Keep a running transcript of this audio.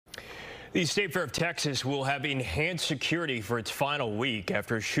The State Fair of Texas will have enhanced security for its final week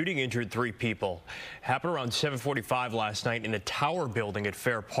after a shooting injured 3 people. Happened around 7:45 last night in a tower building at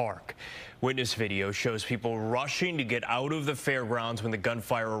Fair Park. Witness video shows people rushing to get out of the fairgrounds when the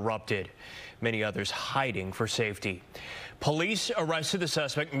gunfire erupted. Many others hiding for safety. Police arrested the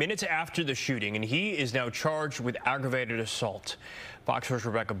suspect minutes after the shooting, and he is now charged with aggravated assault. Fox 4's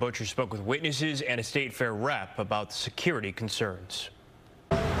Rebecca Butcher spoke with witnesses and a State Fair rep about the security concerns.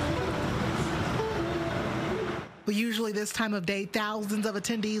 Well, usually this time of day, thousands of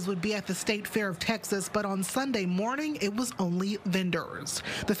attendees would be at the State Fair of Texas, but on Sunday morning, it was only vendors.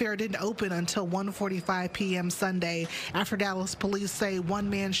 The fair didn't open until 1:45 p.m. Sunday after Dallas police say one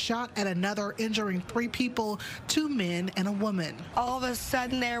man shot at another, injuring 3 people, 2 men and a woman. All of a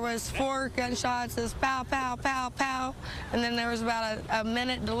sudden, there was 4 gunshots, this pow, pow, pow, pow, and then there was about a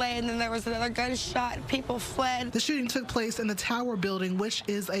minute delay, and then there was another gunshot. People fled. The shooting took place in the Tower Building, which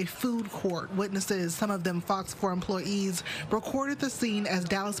is a food court. Witnesses, some of them Fox 4 employees, recorded the scene as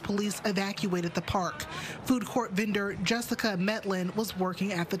Dallas police evacuated the park. Food court vendor Jessica Metlin was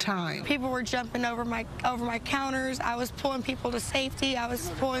working at the time. People were jumping over my counters. I was pulling people to safety. I was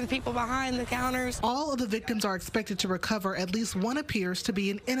pulling people behind the counters. All of the victims are expected to recover. At least one appears to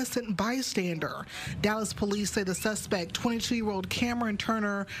be an innocent bystander. Dallas police say the suspect, 22-year-old Cameron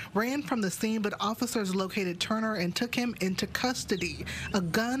Turner, ran from the scene, but officers located Turner and took him into custody. A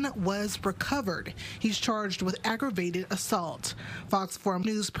gun was recovered. He's charged with aggravated assault. Fox 4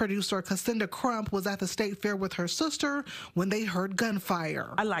 News producer Cassandra Crump was at the State Fair with her sister when they heard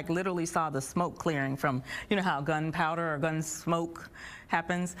gunfire. I literally saw the smoke clearing from, you know how gunpowder or gun smoke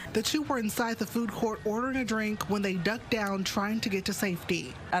happens. The 2 were inside the food court ordering a drink when they ducked down trying to get to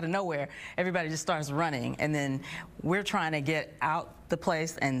safety. Out of nowhere, everybody just starts running, and then we're trying to get out the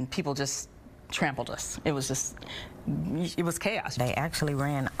place and people just trampled us. It was chaos. They actually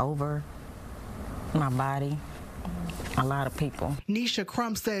ran over my body. A lot of people. Nisha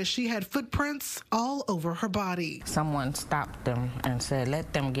Crump says she had footprints all over her body. Someone stopped them and said,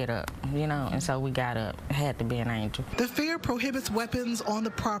 let them get up, you know, and so we got up. It had to be an angel. The fair prohibits weapons on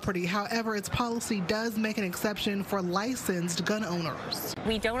the property. However, its policy does make an exception for licensed gun owners.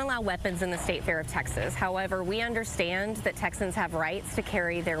 We don't allow weapons in the State Fair of Texas. However, we understand that Texans have rights to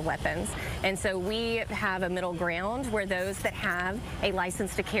carry their weapons. And so we have a middle ground where those that have a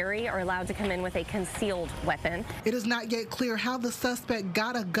license to carry are allowed to come in with a concealed weapon. It is not yet clear how the suspect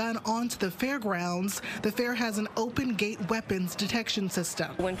got a gun onto the fairgrounds. The fair has an open gate weapons detection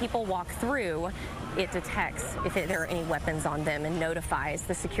system. When people walk through, it detects if there are any weapons on them and notifies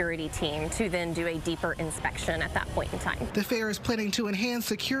the security team to then do a deeper inspection at that point in time. The fair is planning to enhance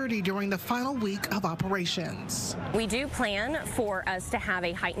security during the final week of operations. We do plan for us to have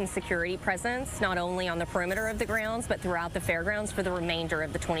a heightened security presence, not only on the perimeter of the grounds, but throughout the fairgrounds for the remainder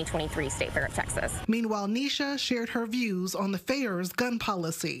of the 2023 State Fair of Texas. Meanwhile, Nisha shared her views on the fair's gun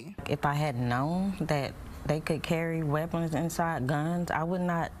policy. If I had known that they could carry weapons inside guns, I would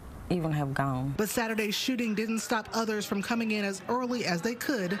not even have gone. But Saturday's shooting didn't stop others from coming in as early as they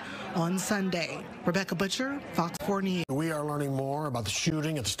could on Sunday. Rebecca Butcher, Fox 4 News. We are learning more about the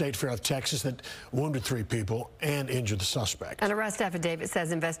shooting at the State Fair of Texas that wounded 3 people and injured the suspect. An arrest affidavit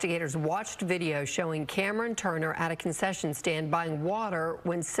says investigators watched video showing Cameron Turner at a concession stand buying water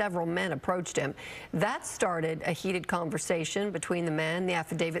when several men approached him. That started a heated conversation between the men. The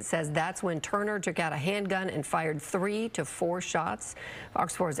affidavit says that's when Turner took out a handgun and fired 3 to 4 shots.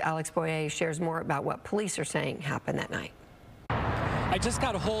 Fox 4's Alex Boyer shares more about what police are saying happened that night. I just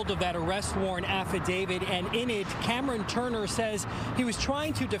got a hold of that arrest warrant affidavit, and in it, Cameron Turner says he was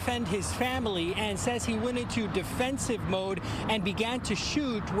trying to defend his family and says he went into defensive mode and began to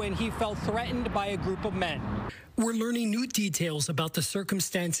shoot when he felt threatened by a group of men. We're learning new details about the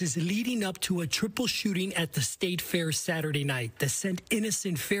circumstances leading up to a triple shooting at the State Fair Saturday night that sent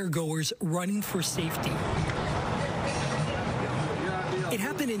innocent fairgoers running for safety. It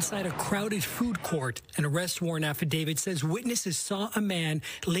happened inside a crowded food court. An arrest warrant affidavit says witnesses saw a man,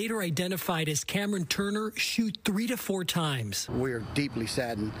 later identified as Cameron Turner, shoot 3 to 4 times. We're deeply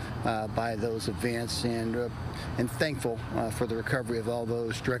saddened by those events and thankful for the recovery of all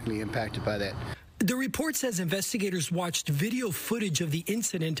those directly impacted by that. The report says investigators watched video footage of the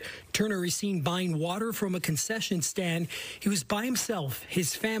incident. Turner is seen buying water from a concession stand. He was by himself,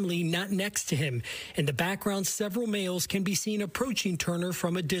 his family not next to him. In the background, several males can be seen approaching Turner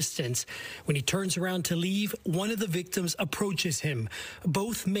from a distance. When he turns around to leave, one of the victims approaches him.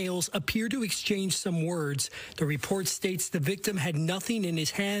 Both males appear to exchange some words. The report states the victim had nothing in his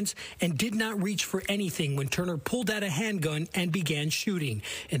hands and did not reach for anything when Turner pulled out a handgun and began shooting.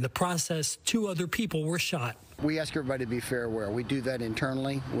 In the process, 2 other people were shot. We ask everybody to be fair aware. We do that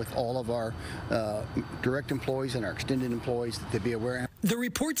internally with all of our direct employees and our extended employees, to be aware. The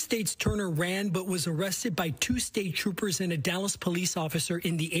report states Turner ran but was arrested by 2 state troopers and a Dallas police officer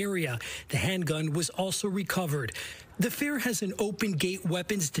in the area. The handgun was also recovered. The fair has an open gate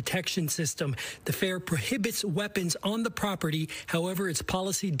weapons detection system. The fair prohibits weapons on the property. However, its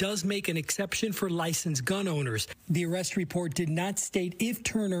policy does make an exception for licensed gun owners. The arrest report did not state if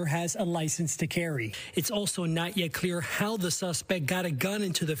Turner has a license to carry. It's also not yet clear how the suspect got a gun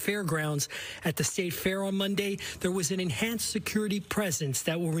into the fairgrounds. At the state fair on Monday, there was an enhanced security presence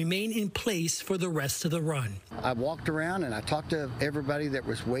that will remain in place for the rest of the run. I walked around and I talked to everybody that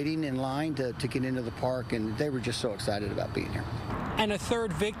was waiting in line to get into the park, and they were just so excited about being here. And a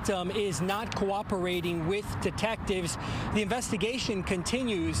third victim is not cooperating with detectives. The investigation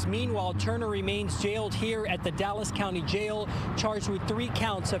continues. Meanwhile, Turner remains jailed here at the Dallas County Jail, charged with 3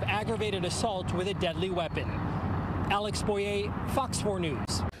 counts of aggravated assault with a deadly weapon. Alex Boyer, Fox 4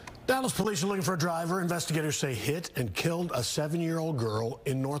 News. Dallas police are looking for a driver investigators say hit and killed a 7-year-old girl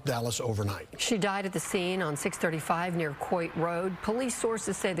in North Dallas overnight. She died at the scene on 635 near Coit Road. Police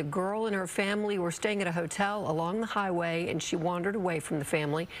sources say the girl and her family were staying at a hotel along the highway, and she wandered away from the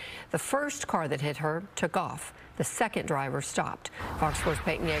family. The first car that hit her took off. The second driver stopped. Fox 4's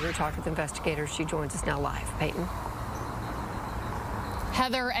Peyton Yeager talked with investigators. She joins us now live. Peyton.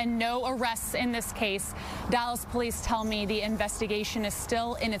 Heather, and no arrests in this case. Dallas police tell me the investigation is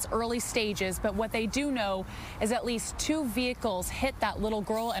still in its early stages, but what they do know is at least 2 vehicles hit that little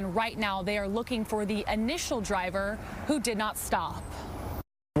girl, and right now they are looking for the initial driver who did not stop.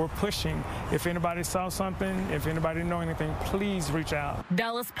 We're pushing. If anybody saw something, if anybody know anything, please reach out.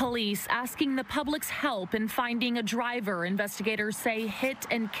 Dallas police asking the public's help in finding a driver investigators say hit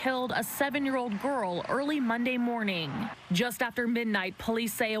and killed a 7-year-old girl early Monday morning. Just after midnight,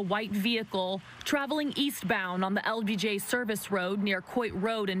 police say a white vehicle traveling eastbound on the LBJ service road near Coit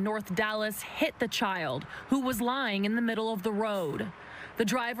Road in North Dallas hit the child, who was lying in the middle of the road. The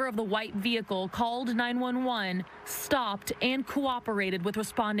driver of the white vehicle called 911, stopped, and cooperated with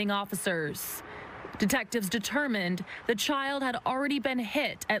responding officers. Detectives determined the child had already been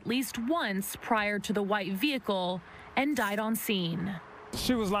hit at least once prior to the white vehicle and died on scene.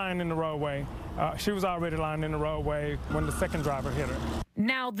 She was lying in the roadway. She was already lying in the roadway when the second driver hit her.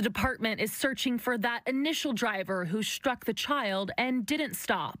 Now the department is searching for that initial driver who struck the child and didn't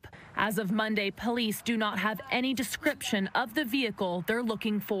stop. As of Monday, police do not have any description of the vehicle they're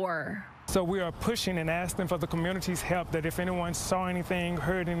looking for. So we are pushing and asking for the community's help, that if anyone saw anything,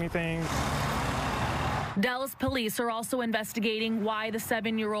 heard anything. Dallas police are also investigating why the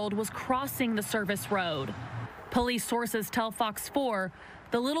 7-year-old was crossing the service road. Police sources tell Fox 4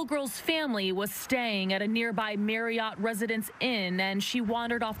 the little girl's family was staying at a nearby Marriott Residence Inn, and she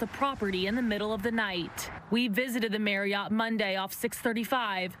wandered off the property in the middle of the night. We visited the Marriott Monday off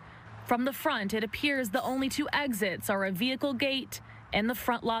 635. From the front, it appears the only 2 exits are a vehicle gate and the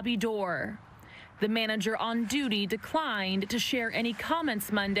front lobby door. The manager on duty declined to share any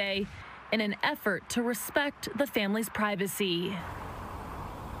comments Monday in an effort to respect the family's privacy.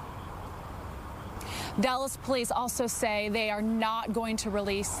 Dallas police also say they are not going to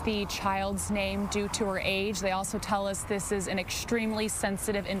release the child's name due to her age. They also tell us this is an extremely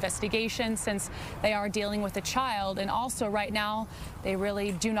sensitive investigation since they are dealing with a child, and also right now they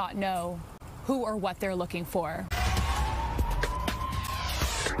really do not know who or what they're looking for.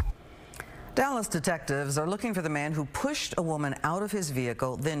 Dallas detectives are looking for the man who pushed a woman out of his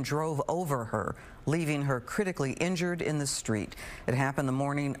vehicle, then drove over her, leaving her critically injured in the street. It happened the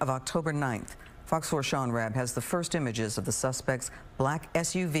morning of October 9th. Fox 4 Sean Rabb has the first images of the suspect's black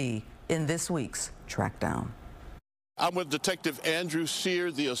SUV in this week's Trackdown. I'm with Detective Andrew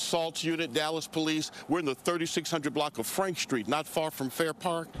Sear, the assault unit, Dallas Police. We're in the 3600 block of Frank Street, not far from Fair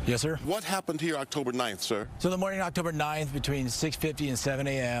Park. Yes, sir. What happened here October 9th, sir? So the morning of October 9th, between 6:50 and 7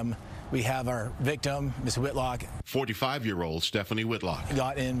 a.m., we have our victim, Miss Whitlock. 45-year-old Stephanie Whitlock.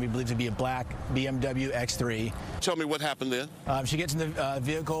 Got in, we believe to be a black BMW X3. Tell me what happened then. She gets in the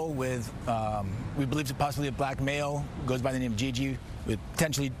vehicle with, we believe to possibly a black male, goes by the name of Gigi, with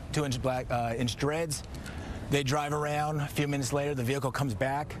potentially 2-inch dreads. They drive around. A few minutes later, the vehicle comes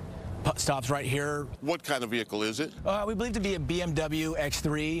back, stops right here. What kind of vehicle is it? We believe to be a BMW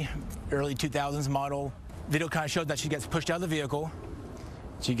X3, early 2000s model. Video kind of showed that she gets pushed out of the vehicle.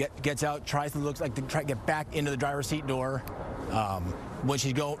 She gets out, tries to try to get back into the driver's seat door. When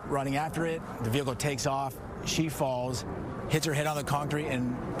she's running after it, the vehicle takes off, She falls, hits her head on the concrete,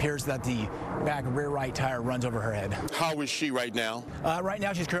 and appears that the back rear right tire runs over her head. How is she right now? Right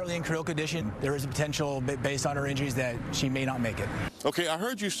now, she's currently in critical condition. There is a potential, based on her injuries, that she may not make it. Okay, I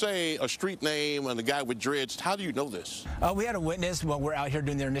heard you say a street name and the guy with dreads. How do you know this? We had a witness when we're out here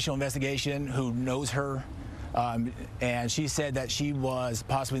doing their initial investigation who knows her, and she said that she was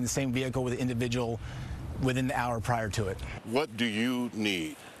possibly in the same vehicle with the individual within the hour prior to it. What do you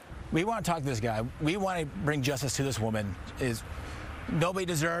need? We want to talk to this guy. We want to bring justice to this woman. Nobody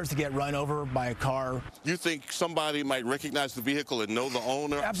deserves to get run over by a car. You think somebody might recognize the vehicle and know the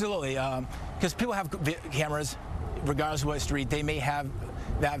owner? Absolutely, because people have cameras, regardless of what street. They may have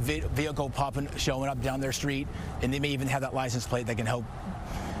that vehicle showing up down their street, and they may even have that license plate that can help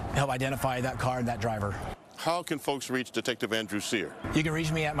identify that car and that driver. How can folks reach Detective Andrew Sear? You can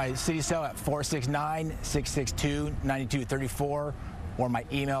reach me at my city cell at 469-662-9234, or my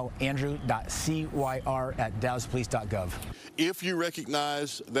email, andrew.cyr@dallaspolice.gov. If you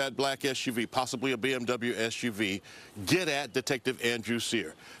recognize that black SUV, possibly a BMW SUV, get at Detective Andrew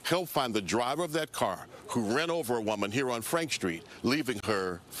Sear. Help find the driver of that car who ran over a woman here on Frank Street, leaving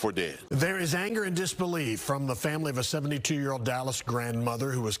her for dead. There is anger and disbelief from the family of a 72-year-old Dallas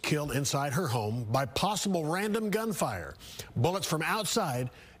grandmother who was killed inside her home by possible random gunfire. Bullets from outside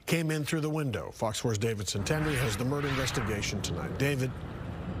came in through the window. Fox 4's David Centenry has the murder investigation tonight. David.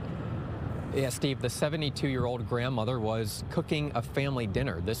 Yeah, Steve, the 72-year-old grandmother was cooking a family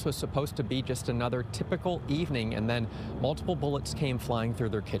dinner. This was supposed to be just another typical evening, and then multiple bullets came flying through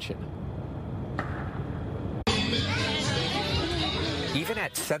their kitchen. Even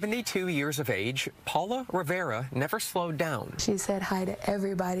at 72 years of age, Paula Rivera never slowed down. She said hi to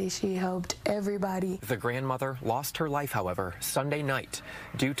everybody. She helped everybody. The grandmother lost her life, however, Sunday night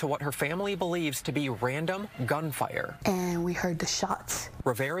due to what her family believes to be random gunfire. And we heard the shots.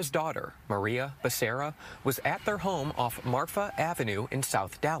 Rivera's daughter, Maria Becerra, was at their home off Marfa Avenue in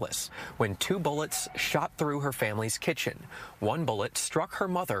South Dallas when two bullets shot through her family's kitchen. One bullet struck her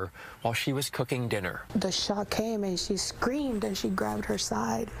mother while she was cooking dinner. The shot came and she screamed and she grabbed her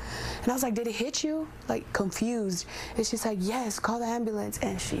side. And I was like, did it hit you? Like, confused. And she's like, yes, call the ambulance.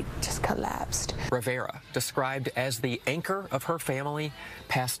 And she just collapsed. Rivera, described as the anchor of her family,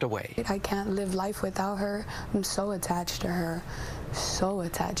 passed away. I can't live life without her. I'm so attached to her. So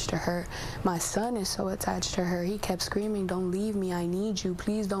attached to her. My son is so attached to her. He kept screaming, don't leave me, I need you.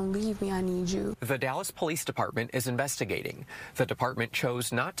 Please don't leave me, I need you. The Dallas Police Department is investigating. The department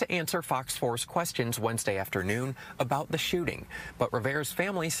chose not to answer Fox 4's questions Wednesday afternoon about the shooting, but Rivera's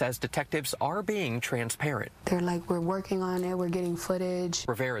family says detectives are being transparent. They're like, we're working on it, we're getting footage.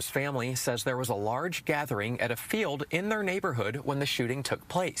 Rivera's family says there was a large gathering at a field in their neighborhood when the shooting took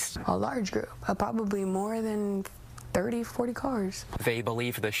place. A large group, probably more than 30, 40 cars. They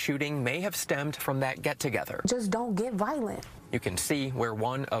believe the shooting may have stemmed from that get-together. Just don't get violent. You can see where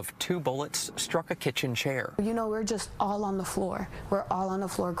one of two bullets struck a kitchen chair. You know, we're just all on the floor. We're all on the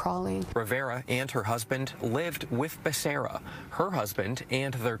floor crawling. Rivera and her husband lived with Becerra, her husband,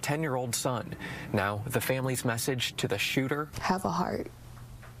 and their 10-year-old son. Now, the family's message to the shooter: have a heart.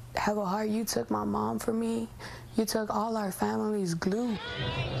 Have a heart. You took my mom from me. You took all our family's glue.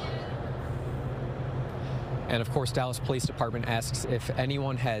 And of course, Dallas Police Department asks if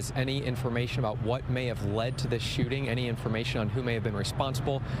anyone has any information about what may have led to this shooting, any information on who may have been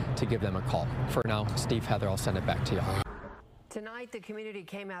responsible, to give them a call. For now, Steve, Heather, I'll send it back to you. Tonight, the community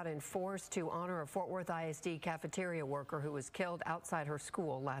came out in force to honor a Fort Worth ISD cafeteria worker who was killed outside her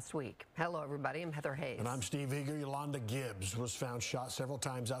school last week. Hello, everybody. I'm Heather Hayes. And I'm Steve Eager. Yolanda Gibbs was found shot several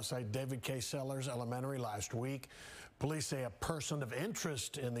times outside David K. Sellers Elementary last week. Police say a person of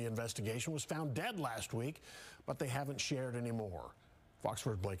interest in the investigation was found dead last week, but they haven't shared any more. Fox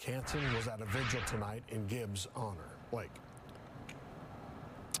 4's Blake Hansen was at a vigil tonight in Gibbs' honor. Blake.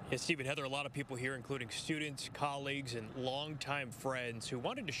 Yeah, Steve and Heather, a lot of people here, including students, colleagues, and longtime friends who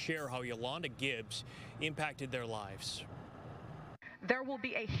wanted to share how Yolanda Gibbs impacted their lives. There will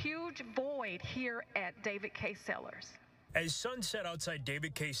be a huge void here at David K. Sellers. As sun set outside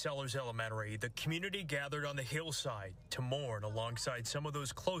David K. Sellers Elementary, the community gathered on the hillside to mourn alongside some of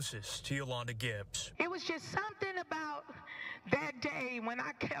those closest to Yolanda Gibbs. It was just something about that day when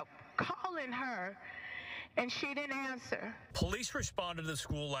I kept calling her and she didn't answer. Police responded to the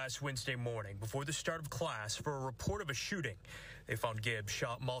school last Wednesday morning before the start of class for a report of a shooting. They found Gibbs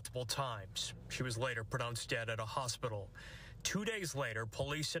shot multiple times. She was later pronounced dead at a hospital. 2 days later,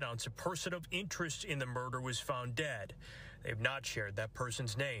 police announced a person of interest in the murder was found dead. They've not shared that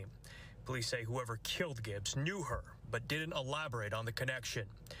person's name. Police say whoever killed Gibbs knew her, but didn't elaborate on the connection.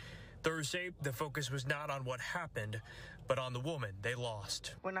 Thursday, the focus was not on what happened, but on the woman they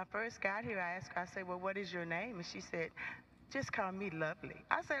lost. When I first got here, I asked her, I said, well, what is your name? And she said, just call me Lovely.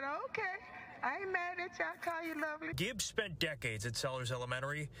 I said, okay, I ain't mad at you, I call you Lovely. Gibbs spent decades at Sellers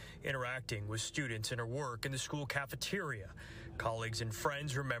Elementary, interacting with students in her work in the school cafeteria. Colleagues and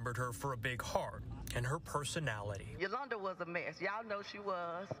friends remembered her for a big heart and her personality. Yolanda was a mess. Y'all know she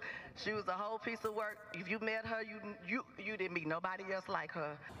was. She was a whole piece of work. If you met her, you didn't meet nobody else like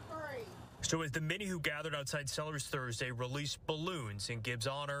her. So as the many who gathered outside Sellers Thursday released balloons in Gibbs'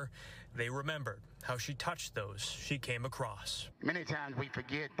 honor, they remembered how she touched those she came across. Many times we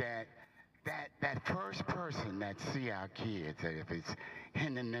forget that first person that see our kids, if it's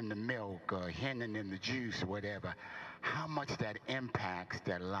hindering in the milk or hindering in the juice or whatever, how much that impacts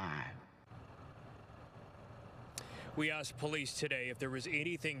their life. We asked police today if there was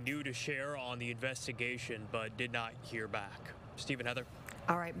anything new to share on the investigation, but did not hear back. Stephen, Heather.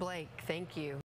 All right, Blake, thank you.